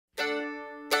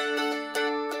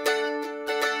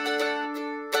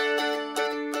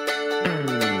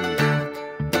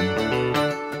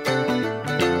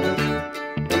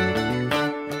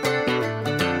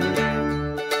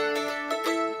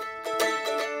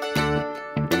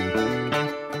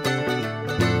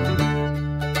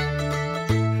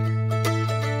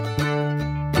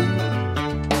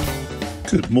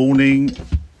Good morning.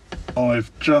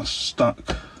 I've just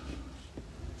stuck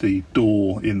the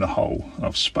door in the hole.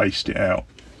 I've spaced it out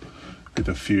with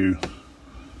a few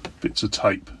bits of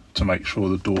tape to make sure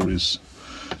the door is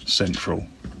central.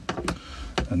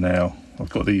 And now I've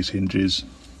got these hinges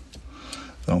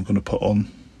that I'm going to put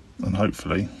on, and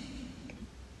hopefully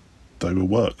they will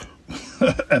work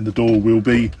and the door will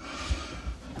be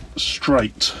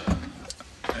straight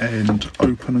and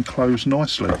open and close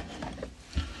nicely.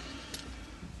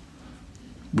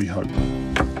 We hope.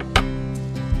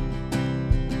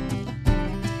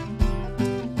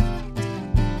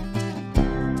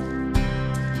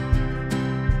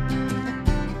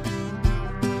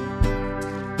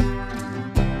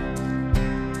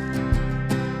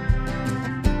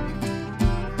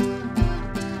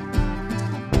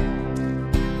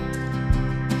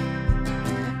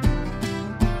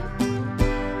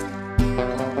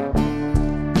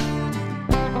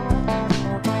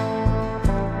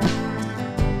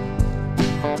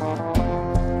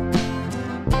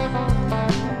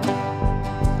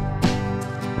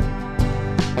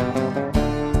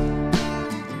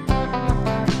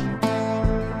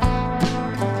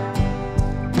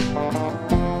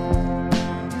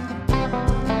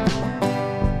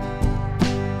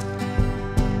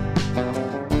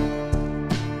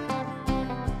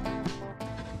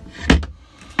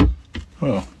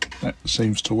 Well, that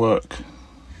seems to work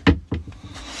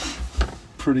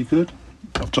pretty good.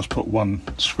 I've just put one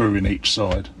screw in each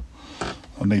side.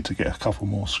 I need to get a couple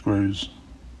more screws.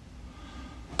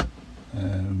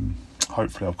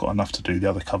 Hopefully I've got enough to do the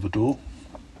other cover door.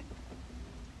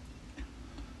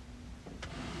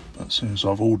 But as soon as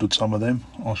I've ordered some of them,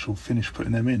 I shall finish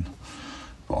putting them in.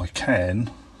 But I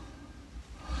can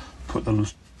put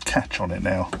the catch on it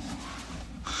now.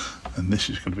 And this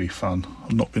is going to be fun.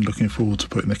 I've not been looking forward to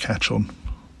putting the catch on.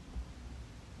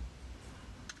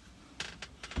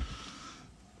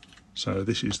 So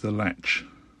this is the latch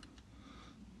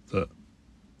that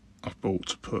I've bought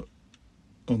to put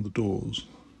on the doors.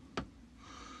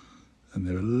 And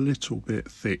they're a little bit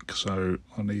thick, so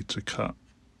I need to cut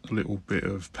a little bit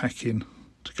of packing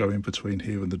to go in between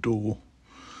here and the door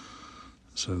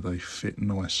so they fit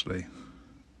nicely.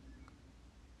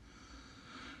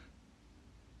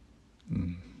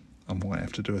 I might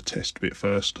have to do a test bit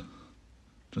first,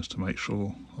 just to make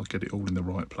sure I get it all in the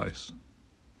right place.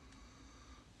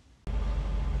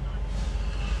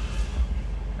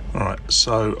 Alright,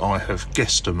 so I have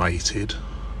guesstimated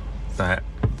that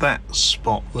that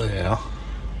spot there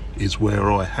is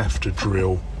where I have to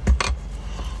drill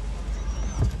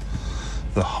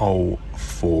the hole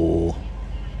for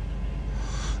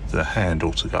the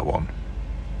handle to go on.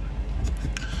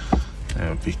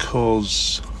 Now,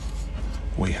 because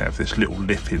we have this little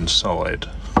lip inside,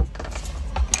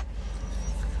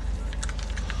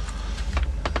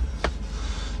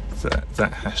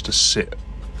 that has to sit,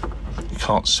 you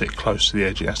can't sit close to the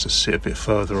edge, it has to sit a bit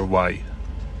further away,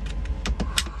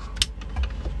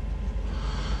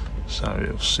 so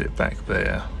it'll sit back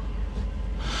there.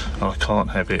 And I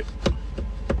can't have it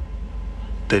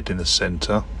dead in the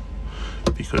centre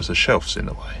because the shelf's in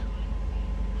the way,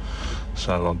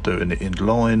 so I'm doing it in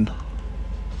line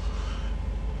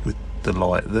with the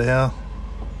light there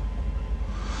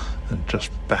and just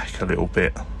back a little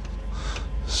bit,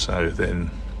 so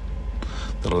then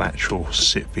the latch will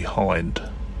sit behind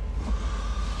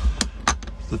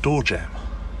the door jamb.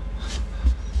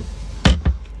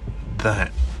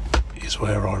 That is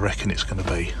where I reckon it's going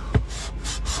to be.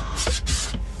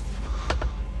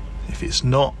 If it's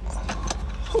not,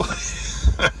 we'll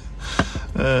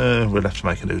have to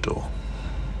make a new door.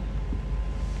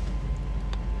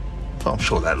 But I'm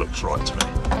sure that looks right to me.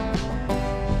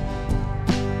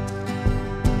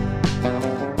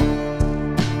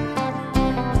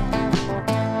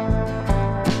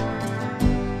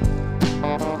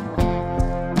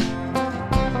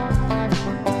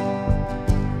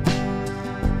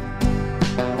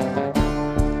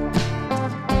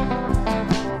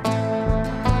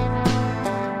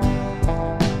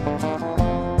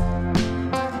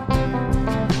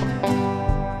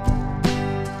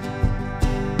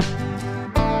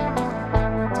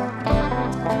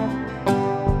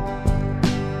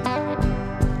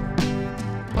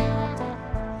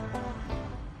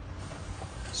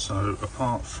 So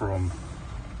apart from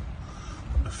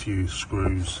a few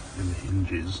screws in the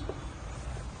hinges,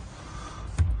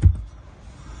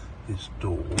 this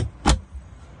door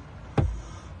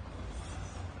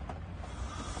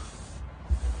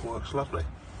works lovely. You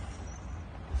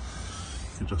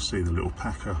can just see the little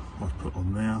packer I've put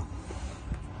on there,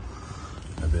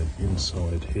 and then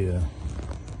inside here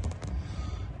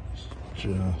it's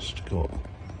just got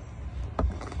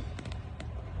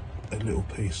a little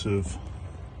piece of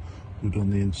wood on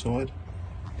the inside.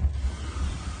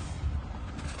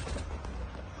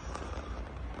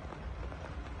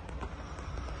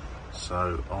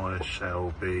 So I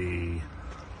shall be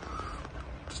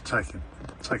just taking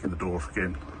the door off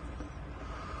again,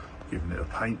 giving it a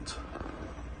paint,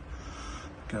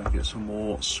 go and get some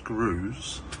more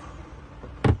screws,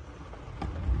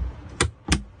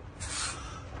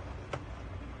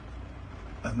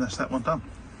 and that's that one done.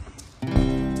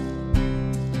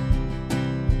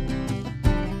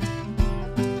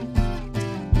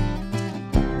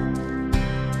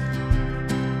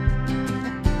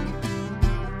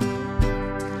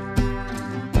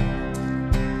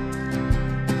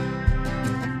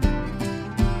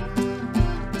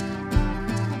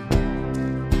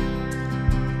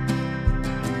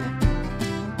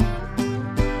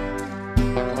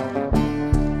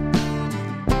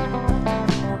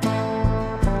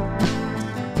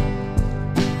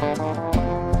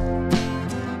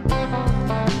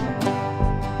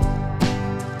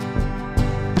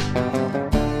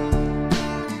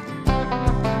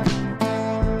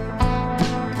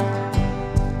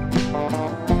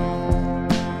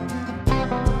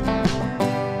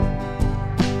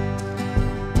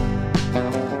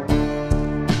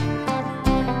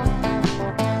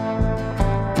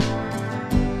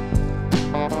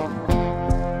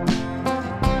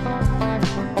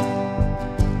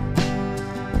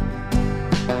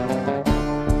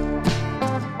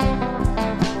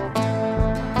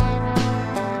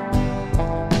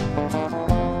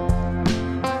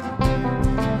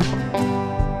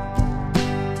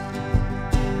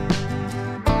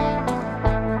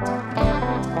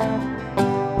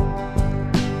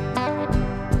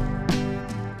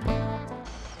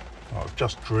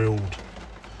 Just drilled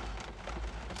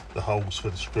the holes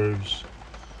for the screws,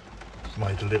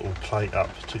 made a little plate up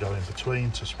to go in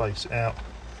between to space it out,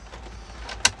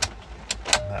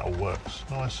 and that all works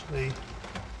nicely,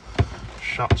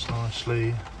 shuts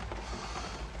nicely.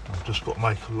 I've just got to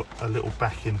make a little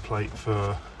backing plate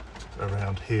for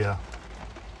around here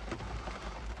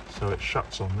so it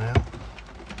shuts on there,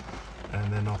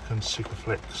 and then I can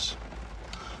Sikaflex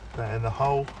that in the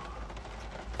hole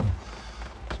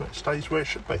so it stays where it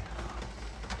should be.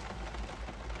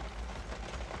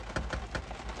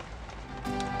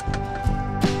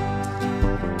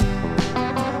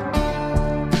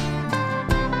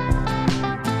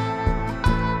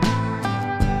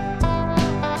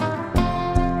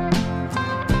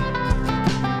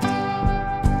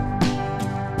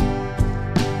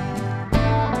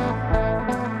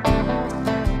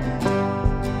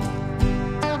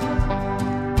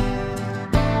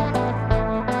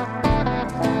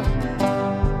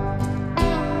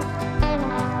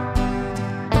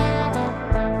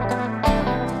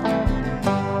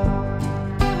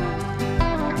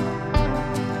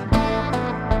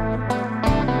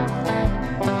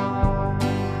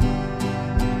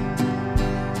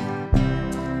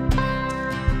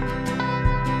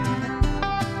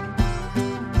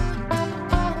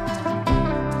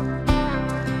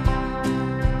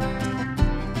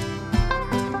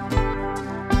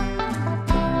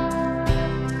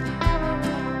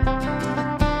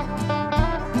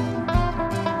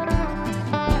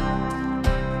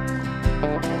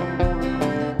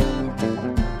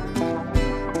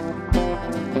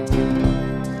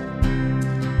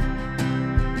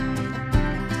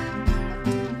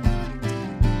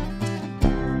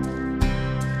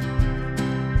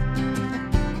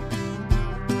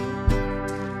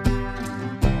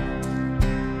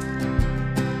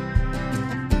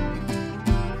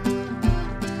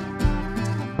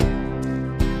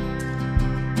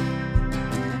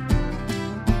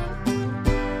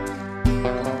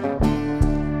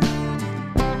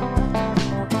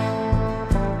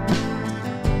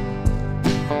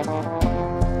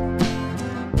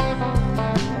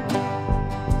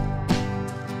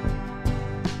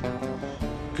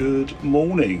 Good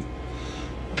morning.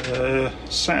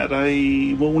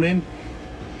 Saturday morning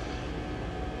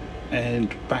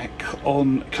and back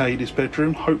on Katie's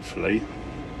bedroom. Hopefully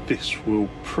this will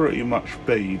pretty much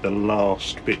be the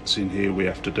last bits in here we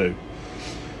have to do.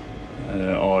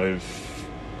 I've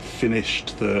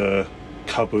finished the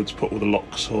cupboards, put all the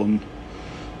locks on,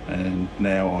 and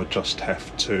now I just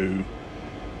have to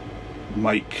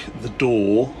make the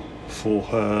door for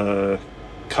her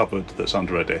cupboard that's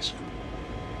under her desk.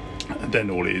 And then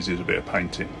all it is a bit of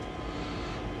painting.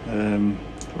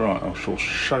 Right, I shall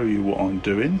show you what I'm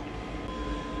doing.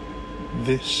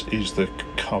 This is the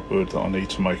cupboard that I need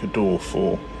to make a door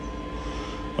for,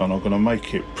 and I'm going to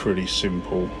make it pretty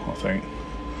simple. I think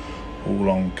all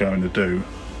I'm going to do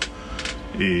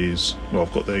is, well,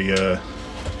 I've got the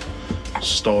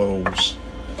stiles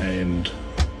and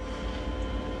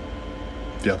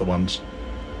the other ones,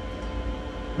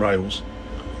 rails.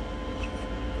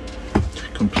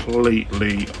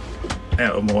 Completely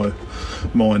out of my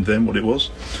mind then what it was,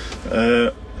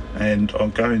 and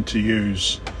I'm going to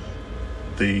use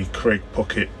the Craig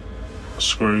pocket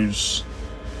screws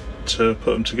to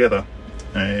put them together,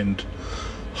 and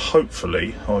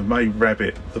hopefully I may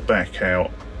rabbit the back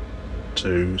out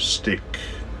to stick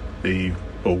the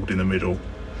board in the middle.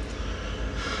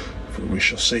 We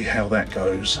shall see how that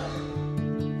goes.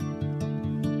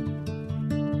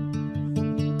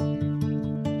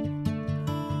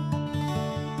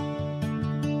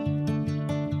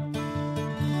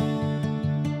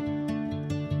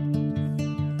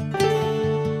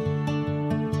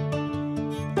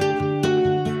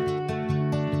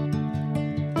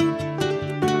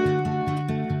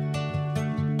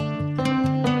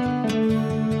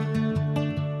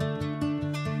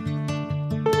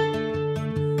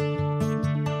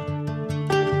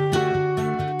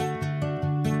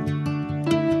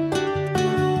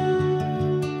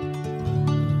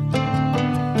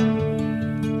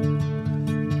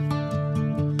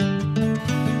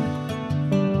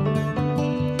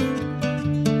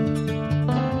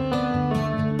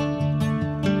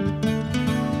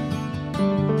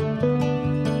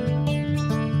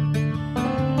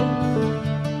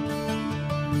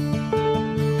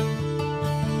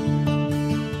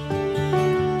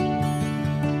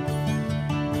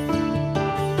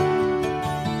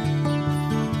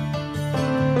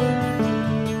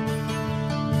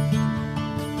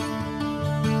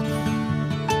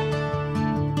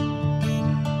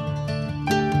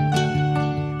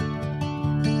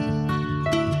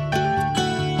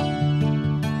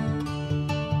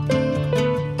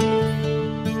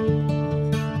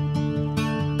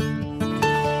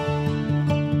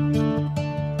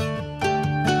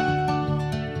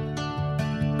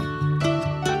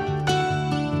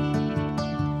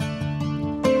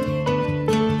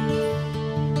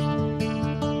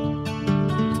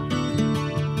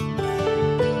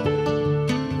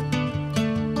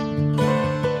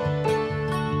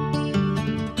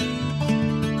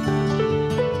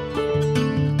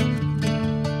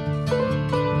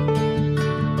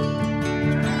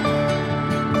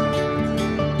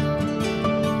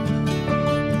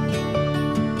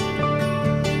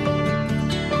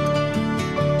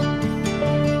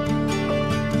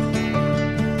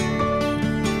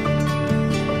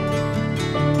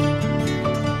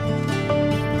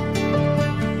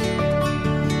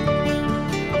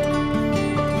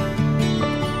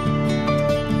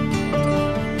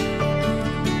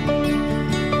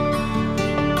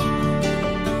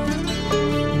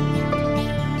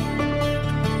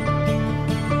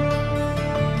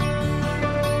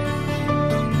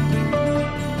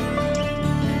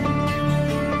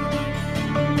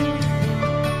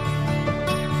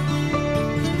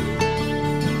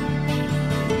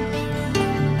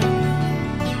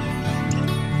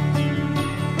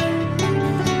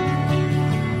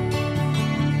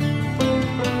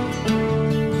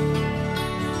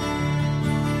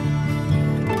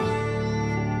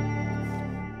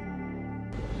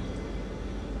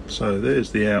 So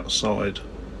there's the outside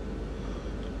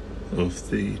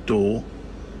of the door.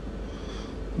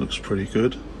 Looks pretty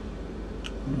good.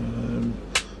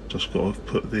 Just got to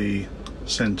put the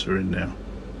centre in now.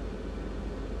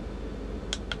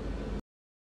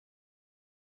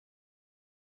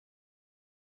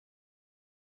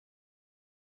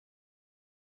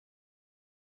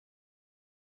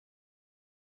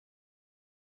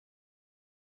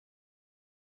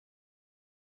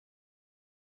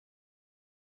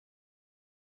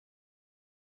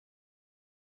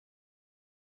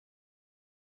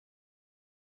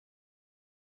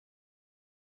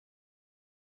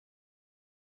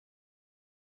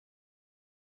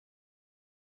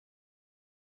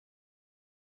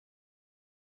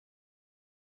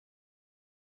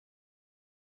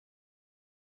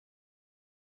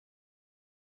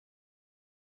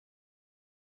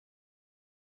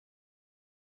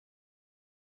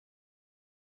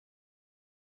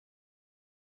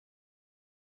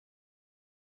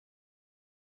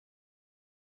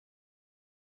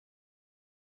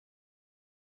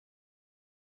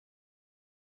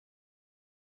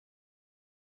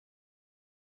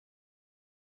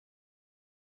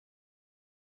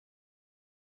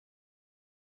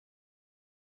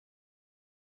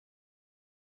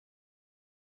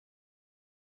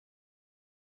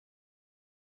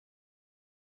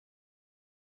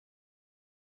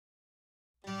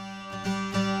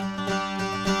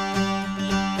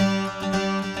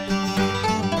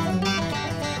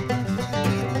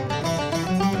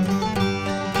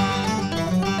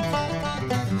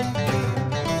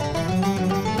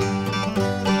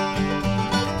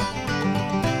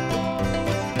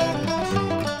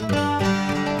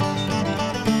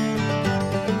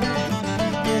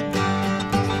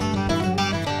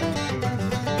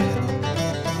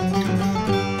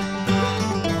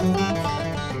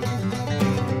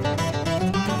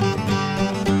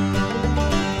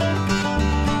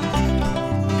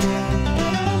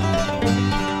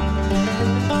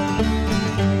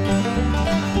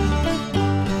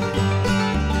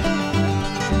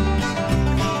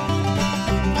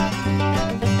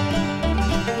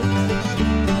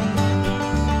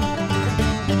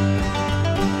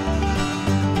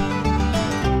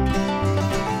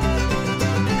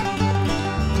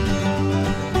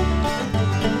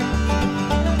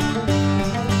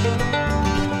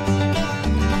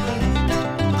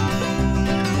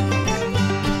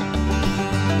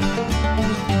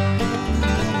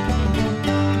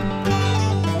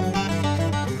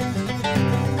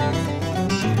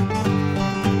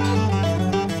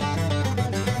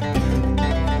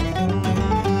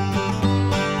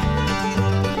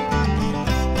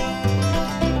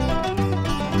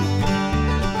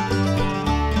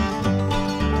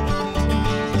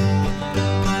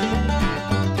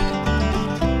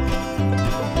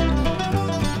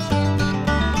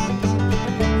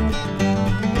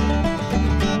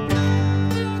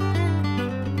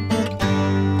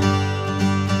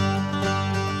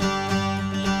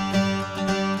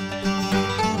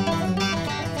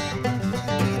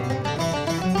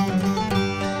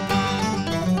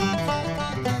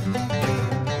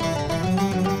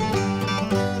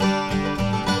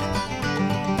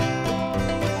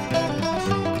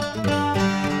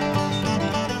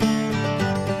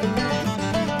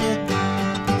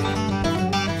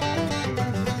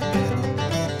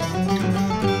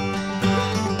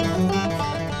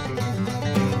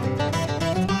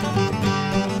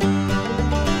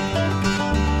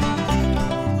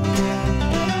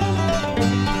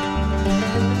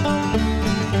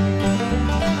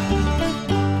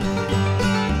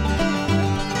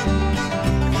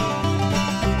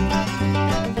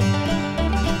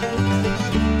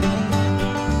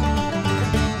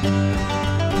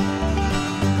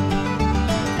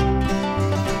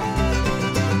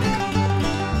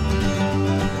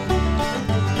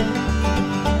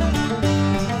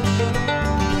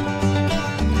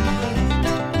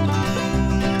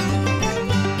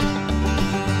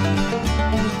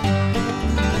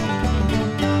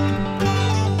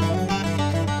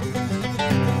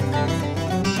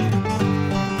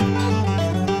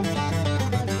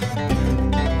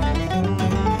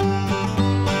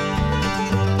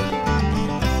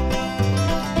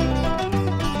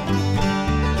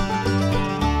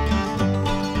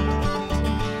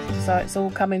 it's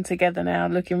all coming together now,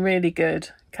 looking really good.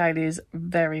 Kaylee is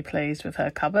very pleased with her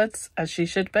cupboards, as she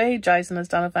should be. Jason has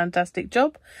done a fantastic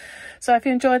job. So if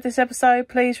you enjoyed this episode,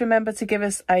 please remember to give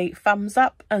us a thumbs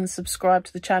up and subscribe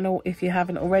to the channel if you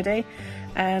haven't already.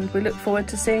 And we look forward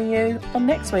to seeing you on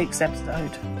next week's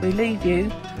episode. We leave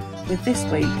you with this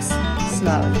week's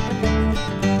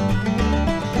snow.